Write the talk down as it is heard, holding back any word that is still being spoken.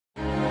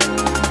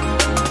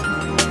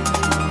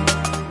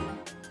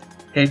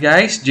Hey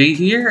guys, Jay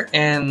here,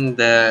 and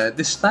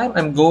this time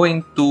I'm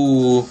going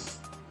to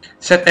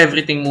set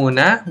everything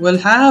muna.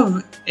 We'll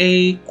have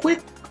a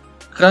quick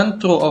run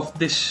through of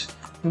this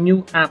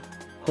new app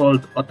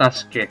called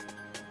Otasuke.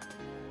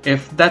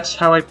 If that's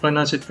how I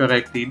pronounce it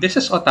correctly, this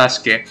is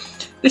Otasuke.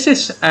 This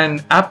is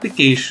an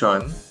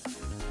application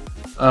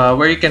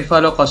where you can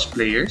follow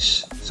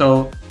cosplayers.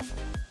 So,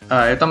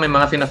 ito may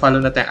mga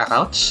fina-follow natin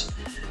accounts.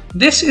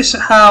 This is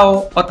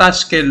how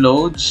Otasuke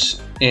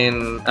loads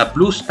in a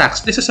BlueStacks.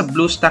 This is a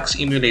BlueStacks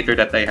emulator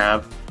that I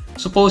have.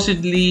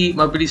 Supposedly,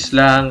 mabilis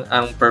lang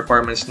ang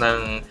performance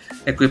ng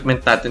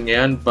equipment natin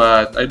ngayon,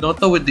 but I don't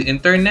know with the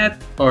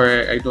internet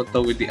or I don't know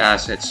with the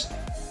assets.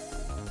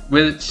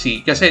 We'll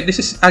see. Kasi this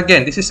is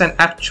an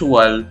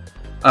actual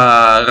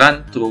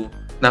run-through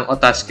ng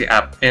Otasuke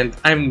app. And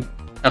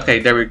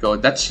okay, there we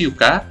go. That's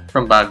Yuka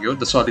from Baguio,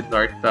 the Solid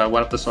North,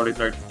 one of the Solid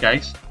North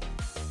guys.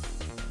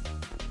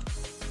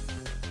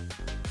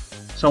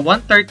 So,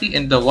 130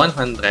 and the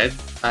 100.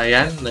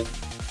 Ayan.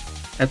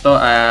 Ito,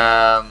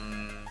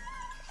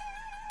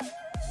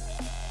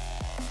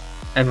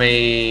 and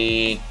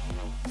may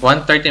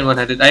 130 and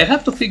 100. I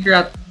have to figure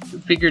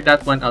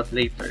that one out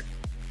later.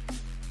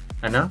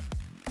 Ano?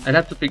 I'll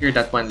have to figure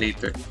that one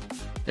later.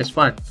 This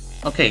one.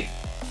 Okay.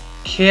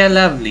 Kaya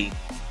lovely.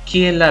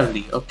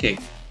 Okay.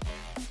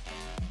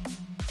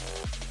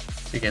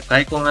 Sige,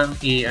 try ko nga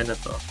ano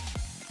to.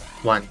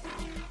 1.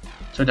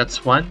 So,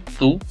 that's 1,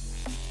 2.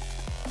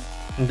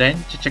 And then,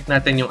 check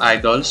natin yung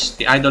idols.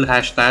 The idol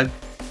hashtag.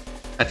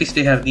 At least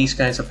they have these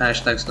kinds of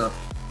hashtags, no?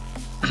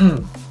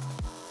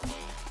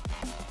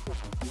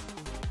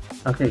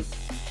 Okay.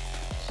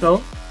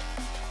 So,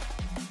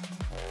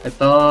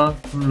 ito,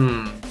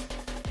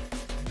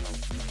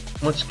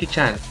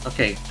 Mutsuki-chan.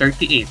 Okay,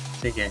 38.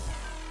 Sige.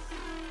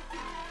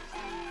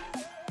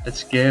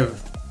 Let's give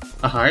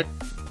a heart.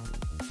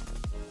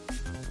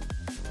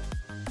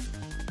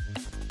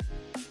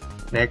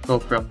 Neko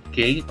from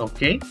K.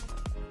 Okay.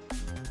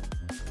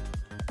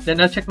 Then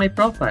I'll check my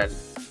profile.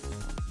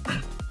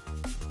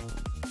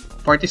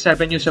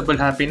 47 usable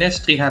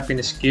happiness, 3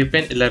 happiness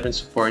given, 11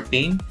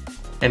 supporting.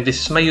 And this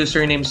is my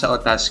username sa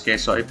Otasuke.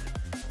 So if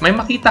may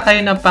makita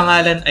kayo ng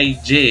pangalan ay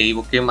J,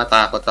 huwag kayong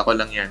matakot. Ako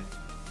lang yan.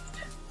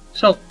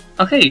 So,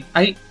 okay.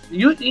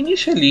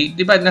 Initially,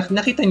 di ba,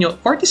 nakita nyo,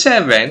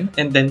 47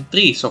 and then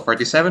 3. So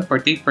 47,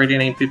 48,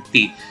 49,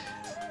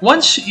 50.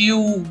 Once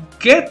you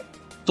get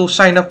to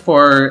sign up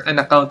for an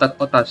account at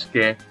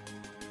Otasuke,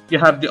 you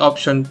have the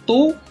option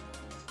to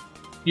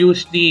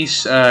use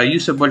these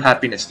usable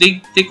happiness.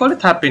 They call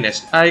it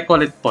happiness. I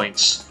call it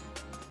points.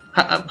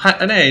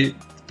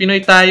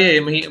 Pinoy tayo eh.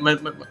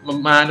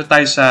 Maano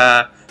tayo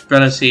sa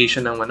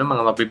pronunciation ng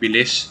mga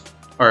mabibilis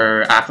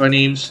or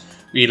acronyms.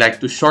 We like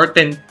to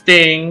shorten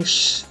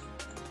things.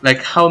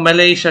 Like how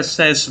Malaysia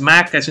says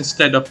Macas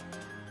instead of...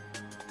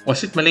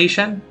 Was it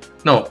Malaysian?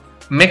 No.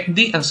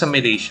 McD ang sa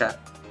Malaysia.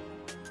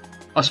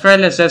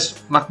 Australia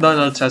says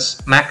McDonald's as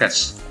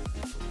Macas.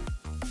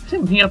 Kasi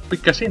mahirap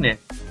pigkasin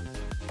eh.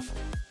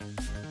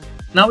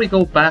 Now we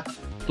go back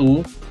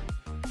to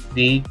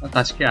the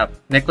Otasuke app.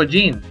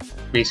 Nekojin,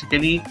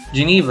 basically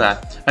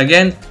Geneva.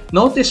 Again,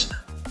 notice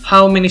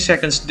how many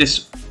seconds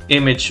this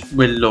image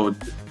will load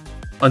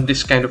on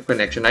this kind of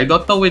connection. I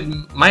don't know with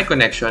my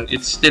connection,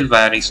 it still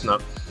varies, no?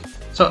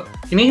 So,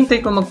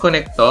 hinihintay ko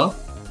mag-connect to.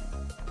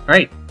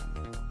 Alright,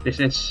 this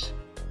is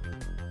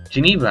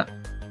Geneva,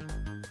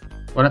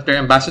 one of their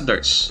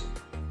ambassadors.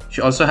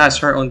 She also has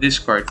her own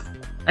Discord.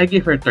 I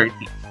give her 30.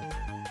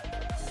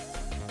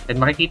 And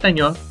makikita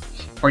nyo,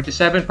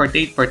 47,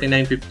 48,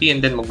 49, 50, and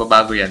then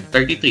magbabago yan.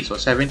 33. So,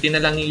 70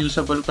 na lang yung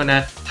usable ko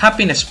na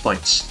happiness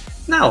points.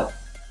 Now,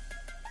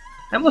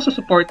 I'm also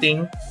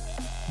supporting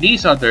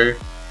these other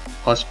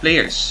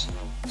cosplayers.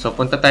 So,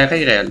 punta tayo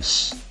kay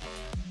Rels.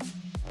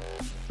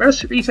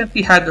 Rels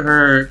recently had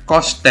her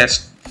cost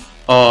test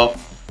of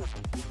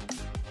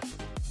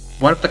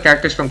one of the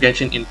characters from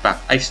Genshin Impact.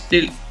 Is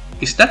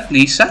that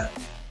Lisa?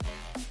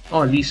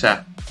 Oh,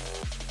 Lisa.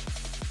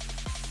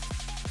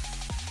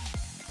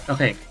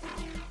 Okay.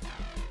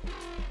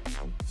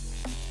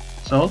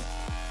 So,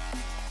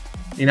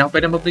 hindi na ako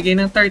pwede magbigay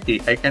ng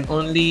 30. I can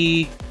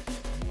only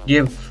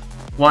give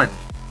 1.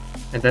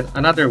 And then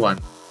another 1.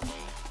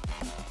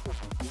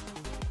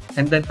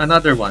 And then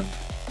another 1.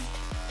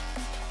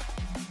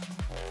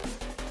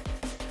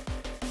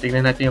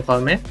 Tignan natin yung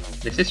comment.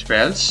 This is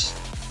Rels.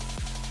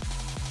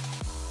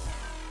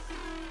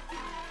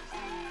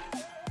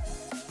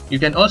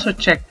 You can also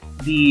check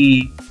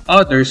the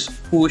others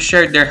who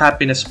shared their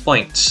happiness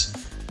points.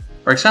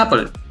 For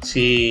example,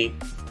 si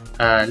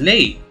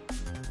Lei.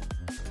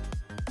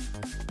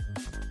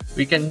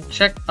 We can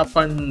check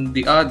upon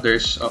the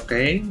others,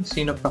 okay?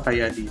 Sino pa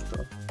kaya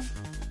dito?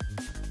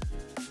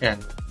 Yan.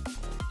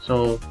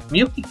 So,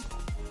 Miyuki.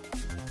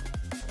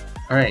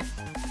 Alright.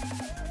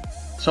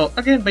 So,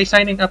 again, by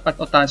signing up at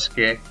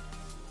Otasuke,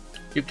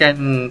 you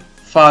can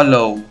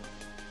follow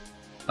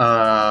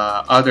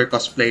other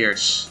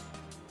cosplayers.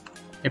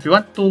 If you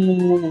want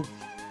to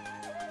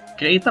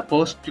create a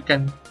post, you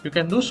can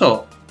do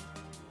so.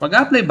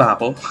 Mag-apply ba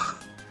ako?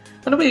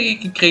 Ano ba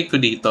i-create ko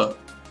dito?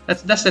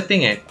 That's the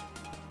thing eh.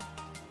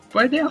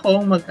 Pwede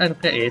akong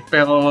mag-create,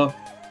 pero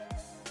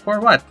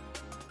for what?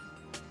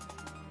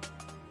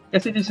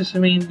 Kasi this is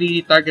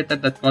mainly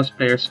targeted at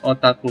cosplayers,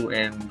 otaku,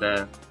 and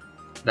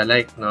the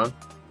like, no?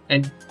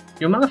 And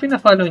yung mga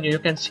fina-follow nyo,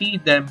 you can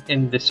see them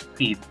in this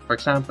feed. For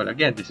example,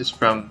 again, this is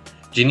from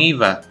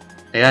Geneva.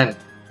 Ayan,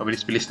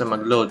 mabilis-bilis na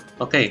mag-load.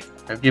 Okay,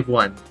 I'll give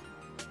one.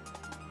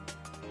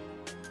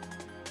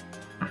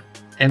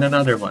 And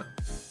another one.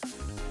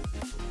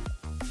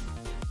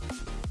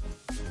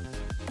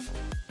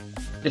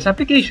 This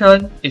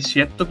application is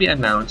yet to be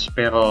announced,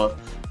 pero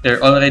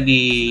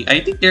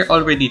I think they're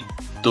already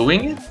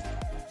doing it.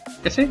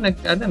 Kasi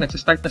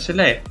nagsistart na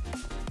sila eh.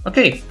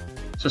 Okay,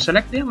 so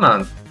select the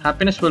amount.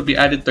 Happiness will be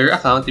added to your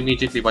account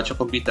immediately once you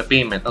complete the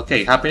payment.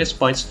 Okay, happiness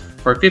points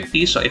for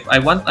 50. So if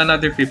I want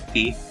another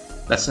 50,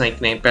 that's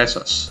 99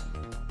 pesos.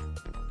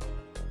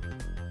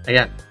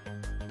 Ayan.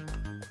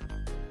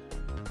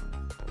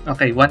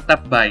 Okay, one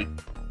tap buy.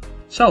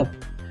 So,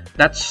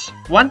 that's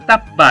one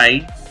tap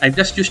buy. I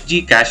just used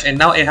GCash and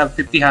now I have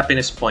 50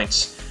 happiness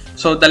points.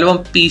 So,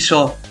 2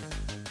 piso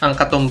ang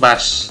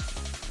katumbas.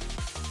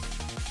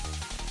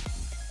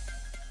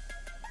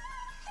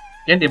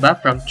 Yan, diba?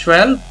 From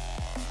 12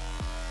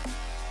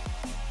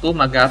 to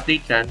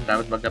mag-update yan.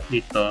 Dapat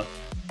mag-update to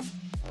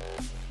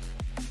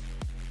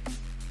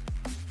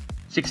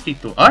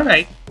 62.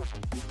 Alright.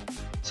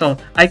 So,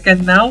 I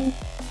can now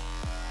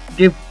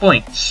give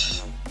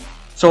points.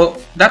 So,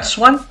 that's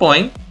 1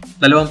 point.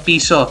 2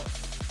 piso.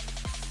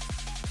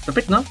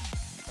 Lupit, no?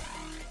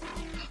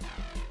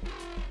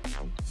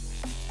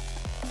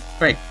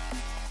 Right.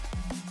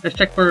 Let's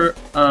check for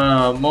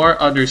more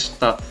other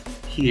stuff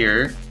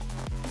here.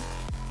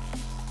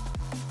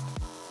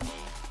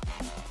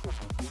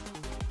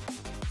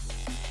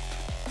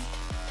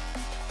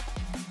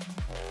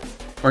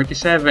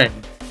 $47.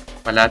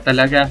 Wala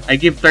talaga. I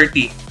give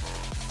 30.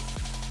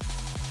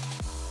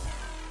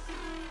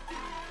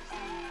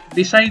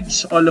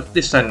 Besides all of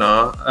this, pag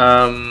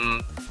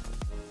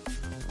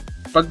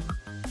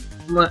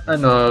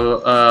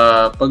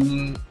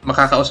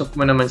makakausap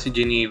mo naman si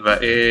Geneva,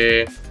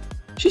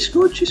 she's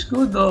good,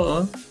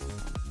 oo.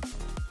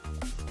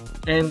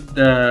 And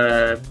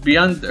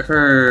beyond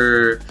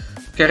her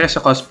career as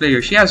a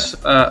cosplayer, she has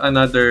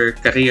another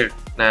career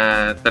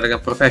na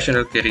talagang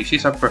professional career.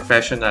 She's a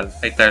professional,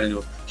 I tell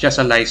you. She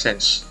has a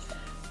license.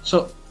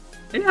 So,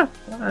 yeah,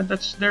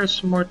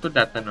 there's more to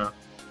that,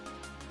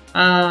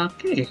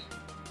 Okay,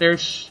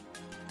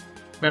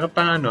 meron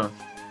pa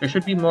there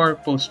should be more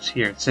posts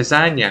here.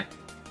 Cezania.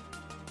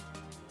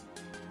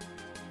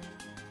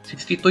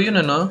 62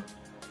 yun,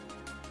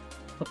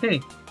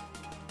 Okay.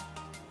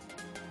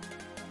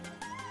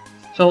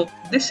 So,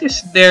 this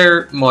is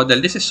their model.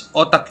 This is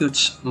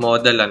Otacute's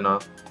model,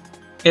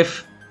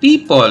 If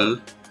people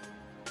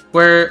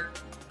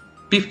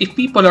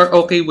are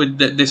okay with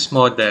this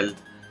model,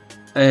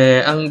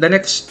 the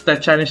next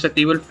challenge that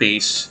they will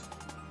face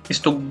is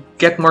to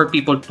get more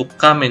people to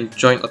come and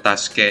join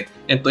Otasuke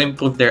and to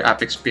improve their app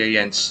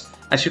experience.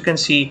 As you can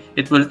see,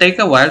 it will take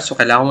a while, so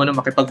kailangan mo na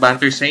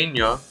makipag-banter sa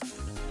inyo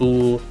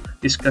to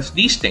discuss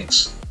these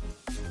things.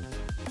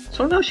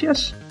 So now she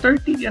has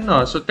 30,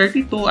 so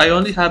 32, I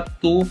only have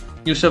 2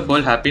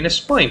 usable happiness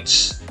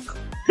points.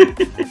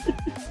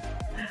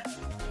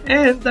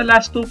 And the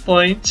last 2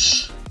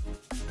 points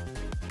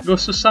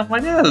goes to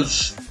someone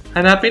else.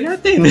 Hanapin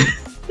natin.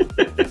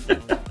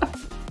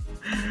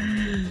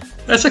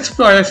 Let's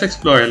explore.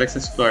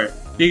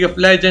 League of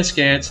Legends,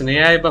 Kimetsu no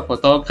Yaiba,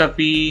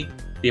 Photography,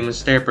 Demon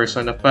Slayer,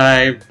 Persona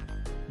 5,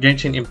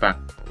 Genshin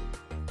Impact.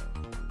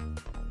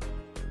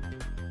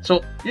 So,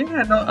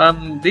 yeah,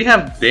 they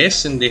have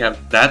this and they have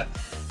that.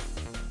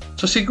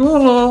 So,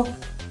 siguro,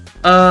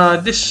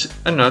 this,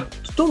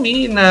 to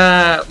me,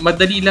 na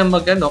madali lang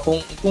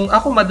kung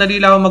ako madali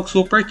lang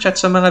mag-super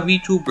chat sa mga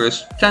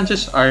VTubers,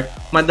 chances are,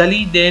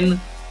 madali din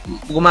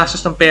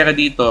gumastos ng pera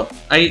dito.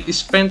 I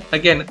spent,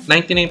 again,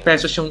 99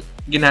 pesos yung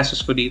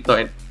ginastos ko dito,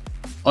 and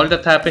all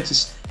that happens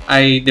is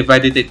I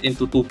divided it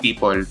into 2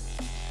 people.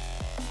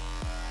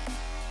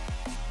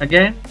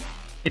 Again,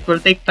 it will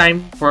take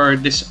time for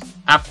this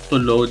app to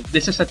load.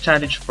 This is a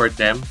challenge for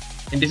them,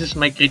 and this is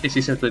my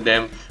criticism to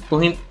them.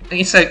 Kung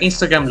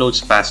Instagram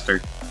loads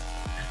faster.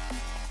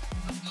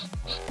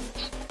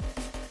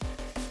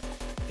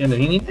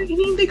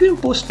 Hinihintay ko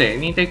yung post eh.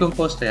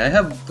 I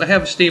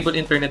have stable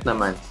internet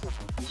naman.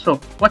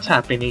 So, what's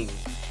happening?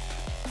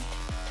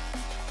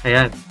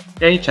 Ayan.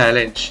 Yan yung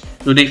challenge.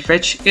 Do they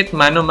fetch it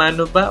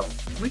mano-mano ba?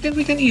 We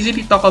can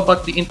easily talk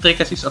about the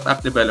intricacies of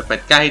app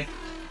development kahit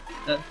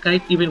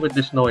even with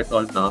this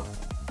know-it-all,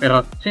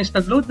 Pero since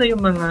nag-load na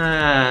yung mga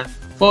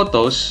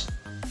photos,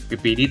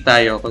 pipili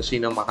tayo kung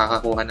sino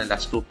makakakuha ng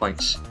last 2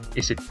 points.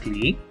 Is it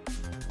Klee?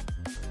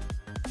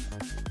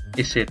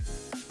 Is it...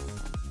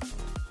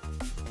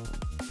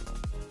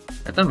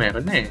 Ito,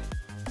 meron na eh.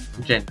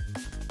 Jen.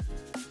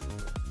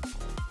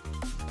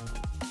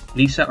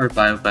 Lisa or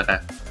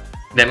Barbara?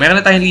 Then, meron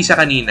na tayong Lisa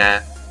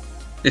kanina.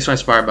 This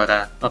one's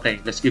Barbara.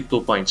 Okay, let's give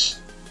 2 points.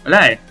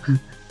 Wala eh.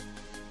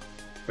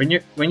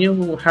 when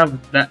you have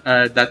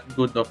that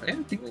good of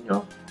tingnan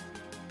nyo,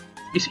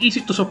 it's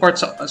easy to support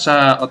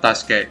sa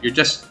Otasuke. You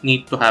just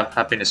need to have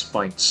happiness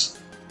points.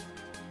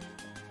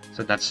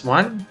 So that's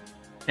 1.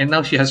 And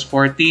now she has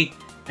 40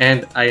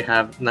 and I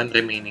have none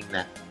remaining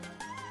na.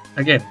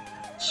 Again,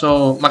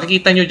 so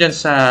makikita nyo dyan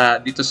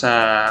dito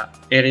sa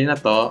area na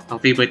to ang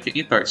favorite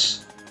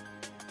creators.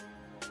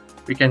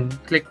 We can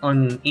click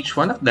on each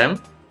one of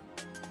them.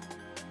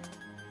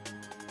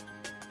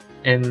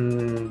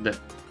 And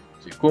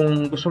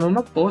kung gusto mo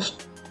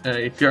mag-post,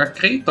 if you're a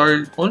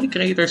creator, only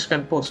creators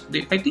can post.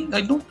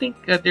 I don't think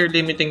they're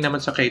limiting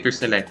naman sa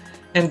creators nila.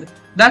 And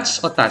that's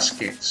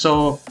Otasuke.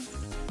 So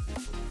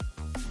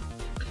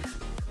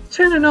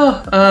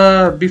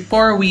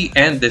before we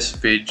end this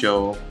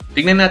video,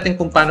 tingnan natin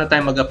kung paano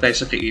tayo mag-apply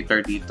sa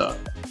creator dito.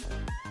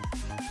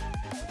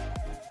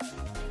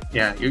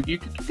 Yeah, you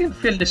can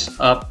fill this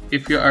up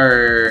if you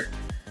are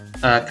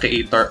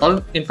creator.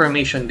 All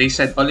information, they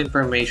said all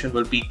information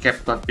will be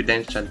kept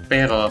confidential.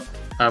 Pero,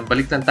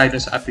 balik lang tayo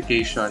sa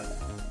application.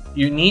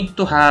 You need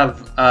to have,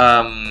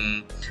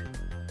 ang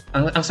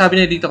sabi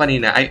nila dito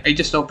kanina, I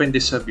just opened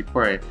this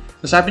before.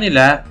 So sabi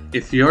nila,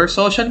 if your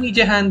social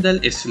media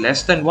handle is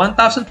less than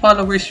 1,000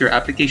 followers, your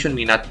application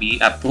may not be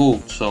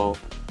approved. So,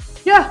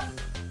 yeah.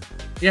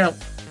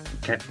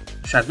 Okay.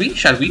 Shall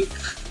we?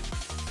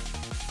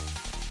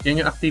 Yan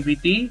yung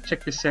activity.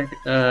 Check this.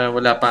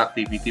 Wala pa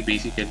activity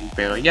basically,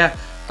 pero yeah.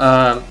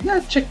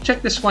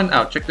 Check this one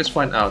out.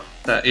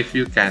 If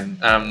you can.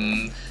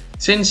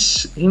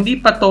 Since hindi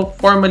pa to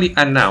formally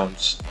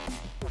announced,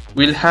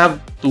 we'll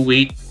have to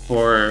wait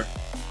for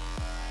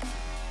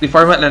the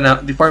formal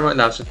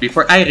announcement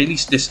before I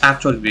release this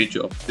actual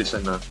video of this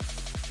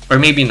or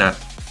maybe not.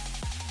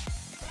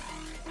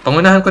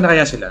 Pangunahan ko na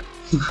kaya sila.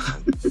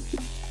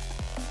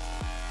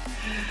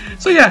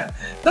 So yeah,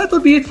 that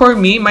would be it for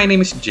me. My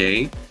name is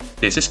Jay.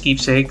 This is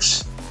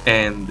Keepsakes,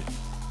 and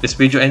this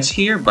video ends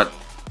here, but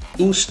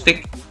do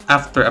stick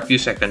after a few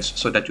seconds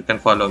so that you can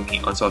follow me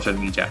on social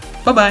media.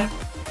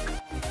 Bye-bye!